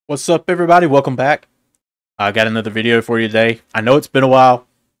What's up, everybody? Welcome back. I got another video for you today. I know it's been a while.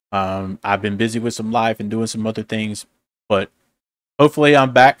 I've been busy with some life and doing some other things, but hopefully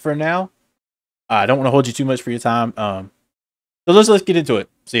I'm back for now. I don't want to hold you too much for your time. So let's get into it.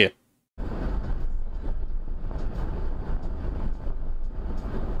 See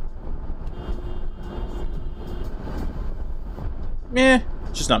ya.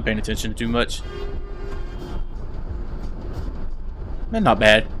 Just not paying attention too much. Man, not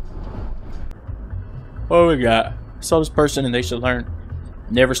bad. What we got? I saw this person and they should learn.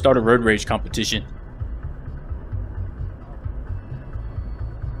 Never start a road rage competition.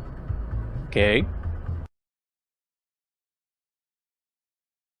 Okay.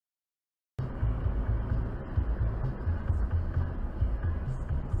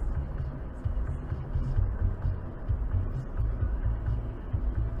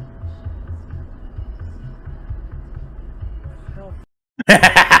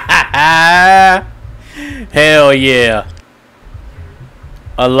 Hell yeah.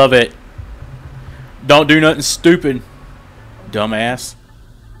 I love it. Don't do nothing stupid, dumbass.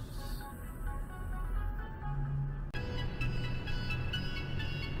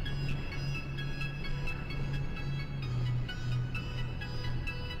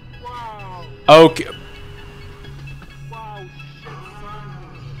 Wow. Okay. Wow.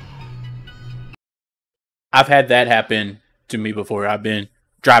 I've had that happen to me before. I've been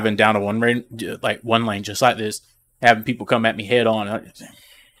driving down a one lane just like this, having people come at me head on.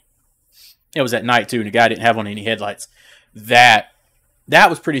 It was at night too, and the guy didn't have on any headlights. That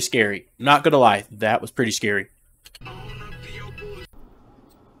was pretty scary. Not gonna lie, that was pretty scary.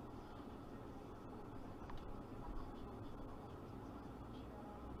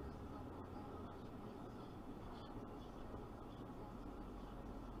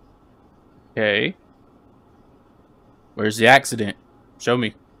 Okay. Where's the accident? Show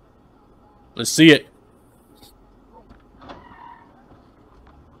me. Let's see it.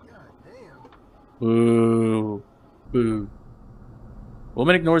 Boo. Boo.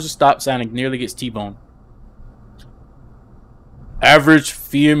 Woman ignores a stop sign and nearly gets T-boned. Average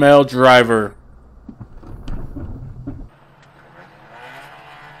female driver.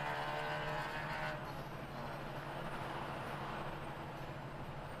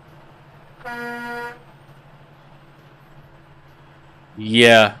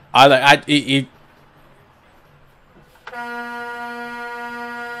 Yeah,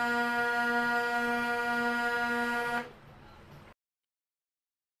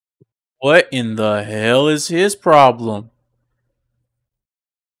 what in the hell is his problem?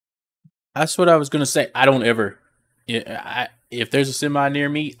 That's what I was gonna say. I don't ever. If there's a semi near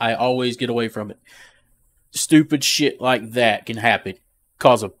me, I always get away from it. Stupid shit like that can happen,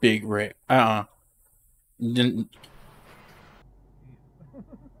 cause a big wreck. Then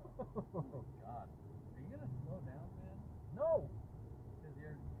Oh God. Are you gonna slow down, man? No. Because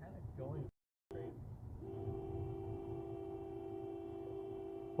you're kind of going crazy.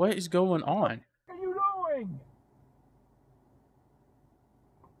 what is going on? What are you doing?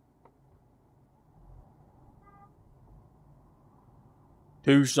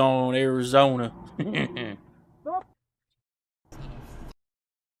 Tucson, Arizona. Stop.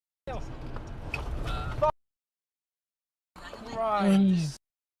 Christ.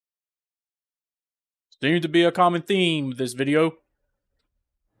 Seems to be a common theme with this video.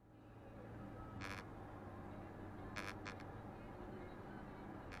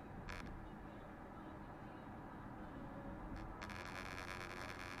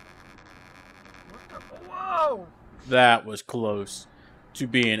 Whoa. That was close to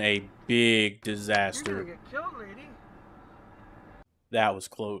being a big You're disaster. gonna get killed, lady. That was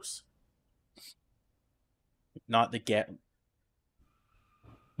close. Not the get.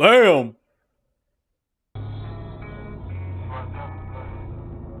 Bam!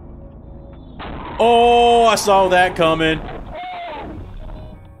 Oh, I saw that coming.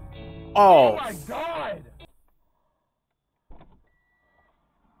 Oh Oh, my God.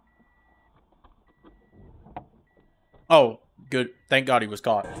 oh, good. Thank God he was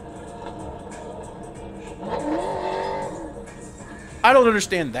caught. I don't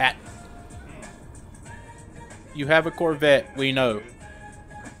understand that. You have a Corvette, we know.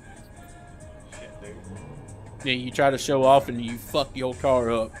 Yeah, you try to show off and you fuck your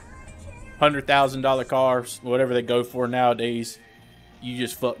car up. $100,000 cars, whatever they go for nowadays, you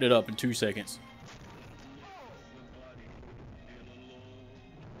just fucked it up in 2 seconds.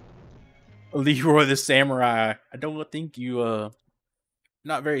 Leroy the Samurai. I don't think you,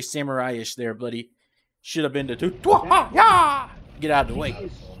 not very samurai-ish there, buddy. Should have been the two. Get out of the way. He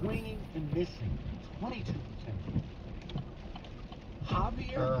is swinging and missing 22%.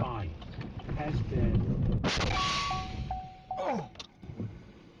 Javier Bond has been.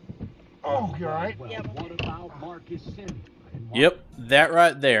 Oh, you alright? Well, what about Marcus Simeon? Yep, that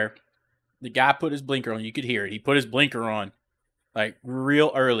right there. The guy put his blinker on. You could hear it. He put his blinker on, like,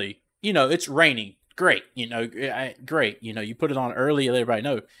 real early. You know, it's raining. Great. You know, great. You know, you put it on early, let everybody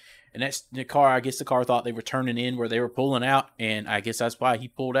know. And that's the car. I guess the car thought they were turning in where they were pulling out, and I guess that's why he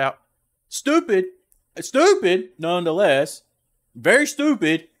pulled out. Stupid. Stupid, nonetheless. Very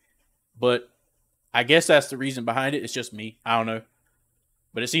stupid. But I guess that's the reason behind it. It's just me. I don't know.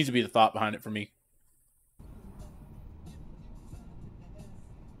 But it seems to be the thought behind it for me.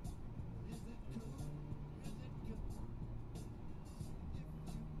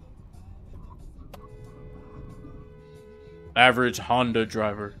 Average Honda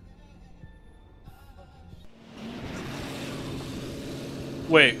driver.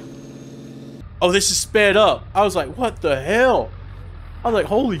 Wait. Oh, this is sped up. I was like, what the hell? I was like,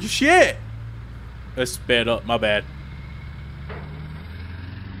 holy shit. That's sped up. My bad.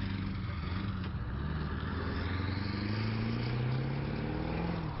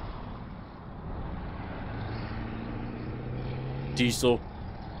 Diesel.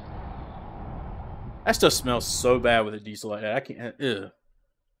 That stuff smells so bad with a diesel like that. I can't. Ugh.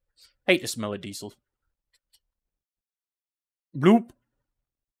 Hate the smell of diesel. Bloop.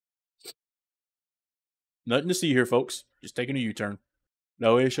 Nothing to see here, folks. Just taking a U-turn.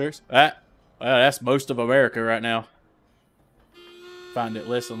 No issues. Well, that's most of America right now. Find it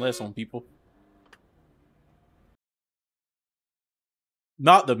less and less on people.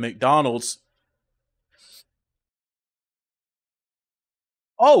 Not the McDonald's.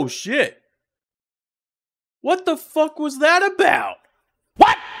 Oh, shit. What the fuck was that about?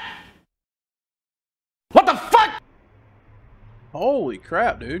 What? What the fuck? Holy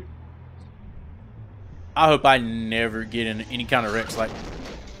crap, dude. I hope I never get in any kind of wrecks like...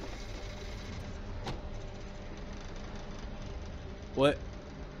 What?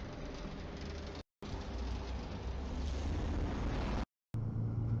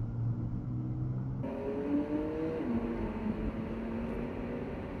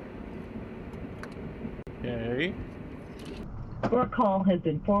 Okay. Your call has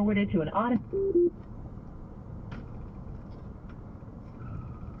been forwarded to an auto.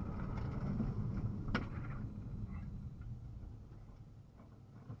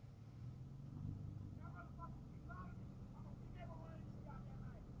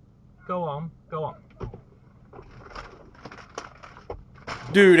 Go on, go on.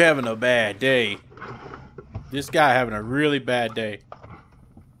 Dude having a bad day. This guy having a really bad day.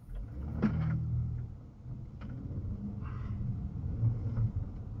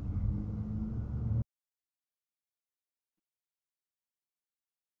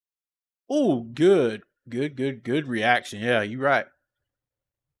 Oh, good. Good reaction. Yeah, you're right.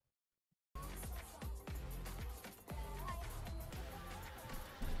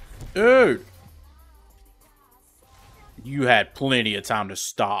 Dude. You had plenty of time to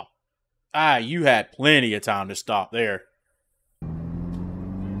stop. You had plenty of time to stop there.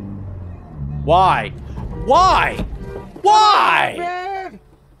 Why? Why? Why?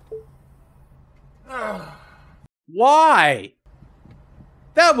 Why?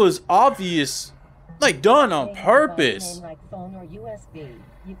 That was obvious. Like, done on purpose. Like phone or USB.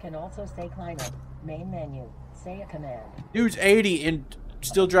 You can also say climate. Main menu. Say a command. Dude's 80 and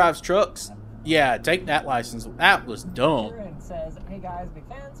still drives trucks. Yeah, take that license. That was dumb. And says, hey guys, big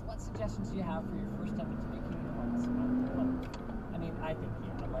fans, what suggestions do you have for your first time into making homes? I mean, I think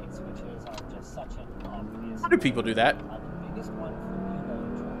the light switches are just such an obvious. How do people do that? The biggest one for me, though,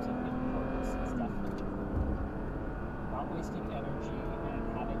 in terms of importance, is definitely not wasting energy and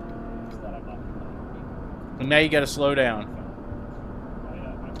having moves that I'm not completely. And now you gotta slow down.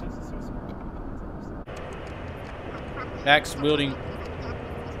 My place is so small.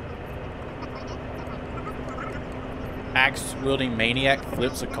 Axe-wielding maniac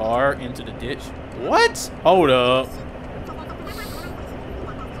flips a car into the ditch. What? Hold up.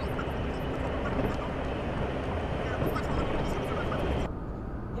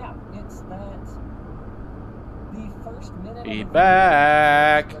 Yeah, it's that the first minute Be of the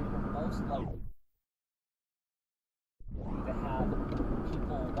back. video is when you're most likely to have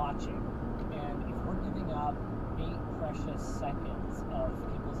people watching. And if we're giving up 8 precious seconds of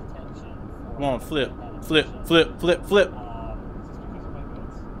people's attention for Come on, flip. that Flip, attention, flip, flip, flip. Is this because of my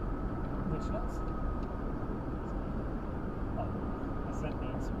notes? Which notes? Oh, I sent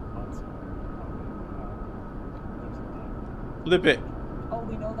notes months ago. Flip it. Oh,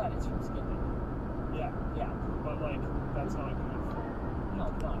 we know that it's from skipping. Yeah, but like, that's not good. No,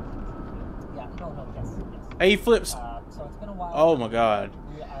 it's not. Yeah, no, yes. Hey, he flips. So it's been a while. while. Oh my god.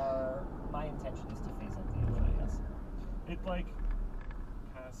 My intention is to phase out the engine, I guess. It like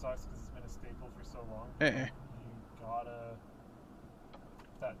kind of sucks because it's been a staple for so long. Eh. You gotta.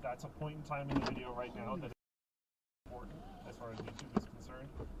 That's a point in time in the video right now that is important as far as YouTube is concerned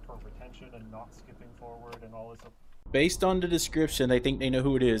for retention and not skipping forward and all this. Based on the description, they think they know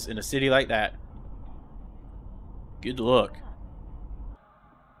who it is in a city like that. Good luck.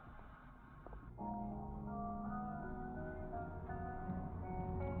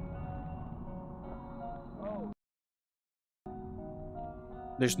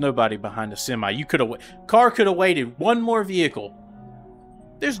 There's nobody behind the semi. You could have car could have waited one more vehicle.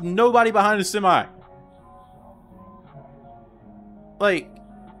 There's nobody behind the semi. Like,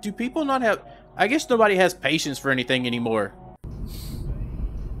 do people not have... I guess nobody has patience for anything anymore.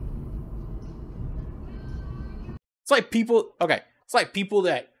 It's like people... Okay. It's like people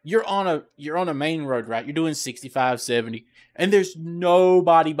that... You're on a main road, right? You're doing 65, 70. And there's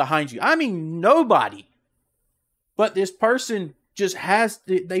nobody behind you. I mean, nobody. But this person just has...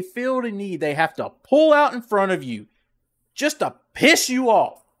 They feel the need. They have to pull out in front of you just to piss you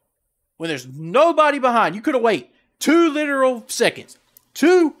off. When there's nobody behind. You could have waited 2 literal seconds.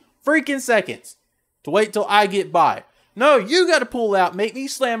 2 freaking seconds to wait till I get by. No, you got to pull out, make me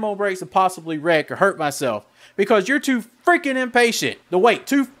slam on brakes and possibly wreck or hurt myself because you're too freaking impatient to wait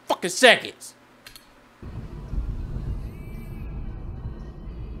 2 fucking seconds.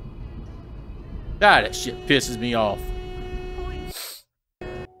 God, that shit pisses me off.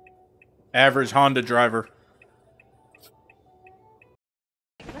 Average Honda driver.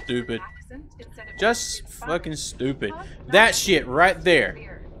 Stupid. Just fucking stupid. That shit right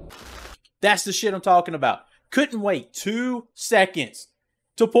there. That's the shit I'm talking about. Couldn't wait 2 seconds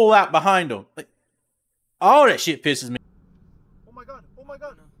to pull out behind them. Like, all that shit pisses me. Oh my god! Oh my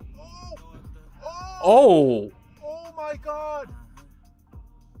god! Oh! Oh! Oh my god!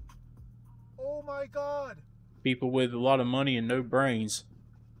 Oh my god! People with a lot of money and no brains.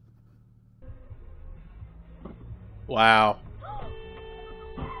 Wow.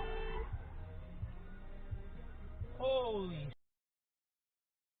 Holy.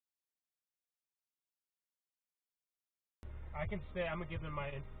 I can stay. I'm gonna give them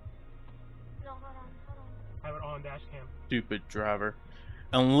my. No, hold on. I have it on dash cam. Stupid driver.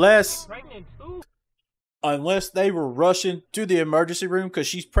 Unless Pregnant. Ooh. they were rushing to the emergency room because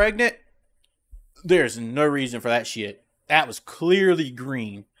she's pregnant, there's no reason for that shit. That was clearly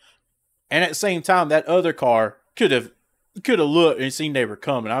green. And at the same time, that other car could have looked and seen they were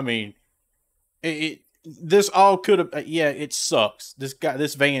coming. I mean, this all could have, yeah, it sucks.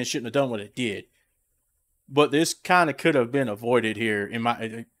 This van shouldn't have done what it did. But this kind of could have been avoided here. In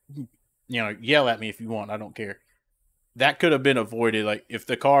my, yell at me if you want. I don't care. That could have been avoided. Like if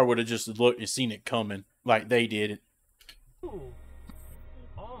the car would have just looked and seen it coming, like they did. Ooh.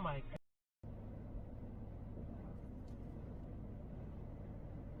 Oh my god.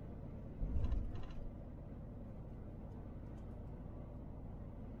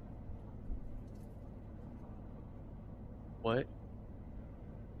 What?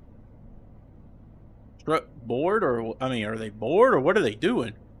 Struck bored, or I mean, are they bored, or what are they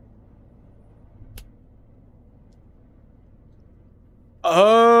doing?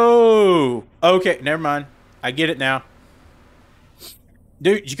 Oh, okay, never mind. I get it now.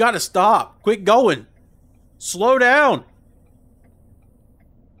 Dude, you gotta stop. Quit going. Slow down.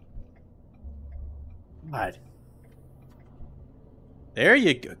 God. There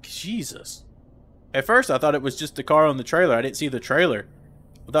you go. Jesus. At first, I thought it was just the car on the trailer. I didn't see the trailer.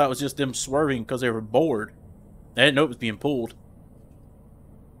 I thought it was just them swerving because they were bored. I didn't know it was being pulled.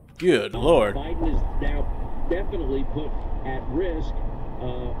 Good Lord. Biden is now definitely put at risk.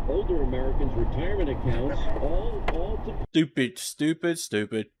 Older Americans' retirement accounts, all to... Stupid, stupid,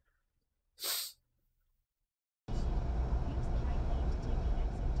 stupid.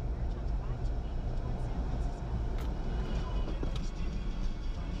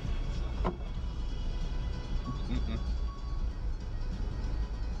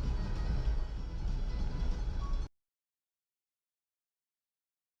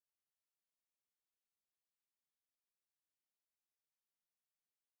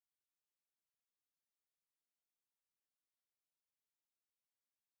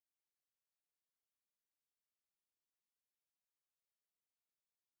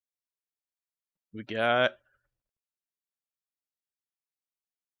 We got...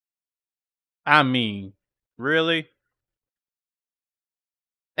 I mean, really?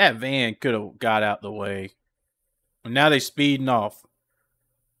 That van could have got out the way. And now they speeding off.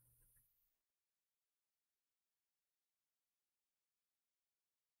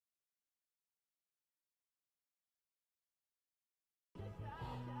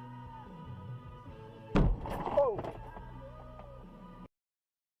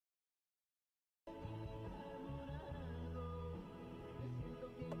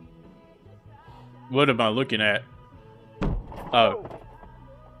 What am I looking at? Oh.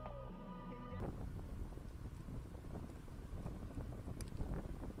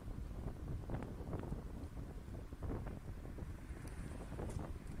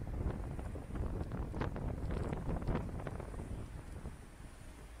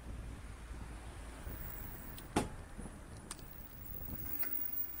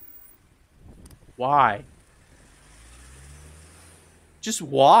 Why? Just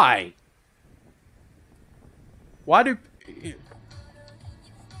why? Why do... Take the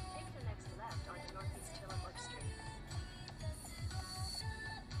next left onto Northeast Tillamook Street.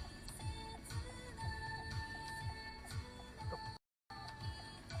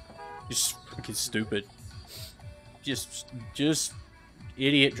 Just freaking stupid. Just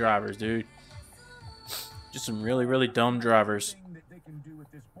idiot drivers, dude. Just some really, really dumb drivers.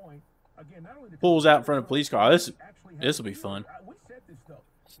 Pulls out in front of a police car. This will be fun. We said this though.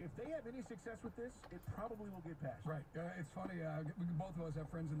 If they have any success with this, it probably will get passed. Right. It's funny. Both of us have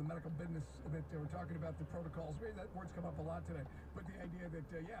friends in the medical business that were talking about the protocols. That word's come up a lot today. But the idea that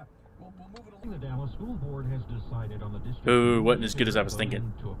we'll move it along. The Dallas School Board has decided on the district. Ooh, wasn't as good as I was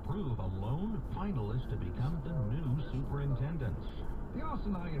thinking. To approve a lone finalist to become the new superintendent. The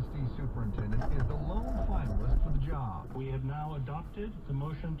Austin ISD superintendent is the lone finalist for the job. We have now adopted the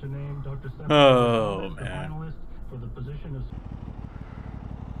motion to name Dr. Stephen Oh, as the man. finalist for the position of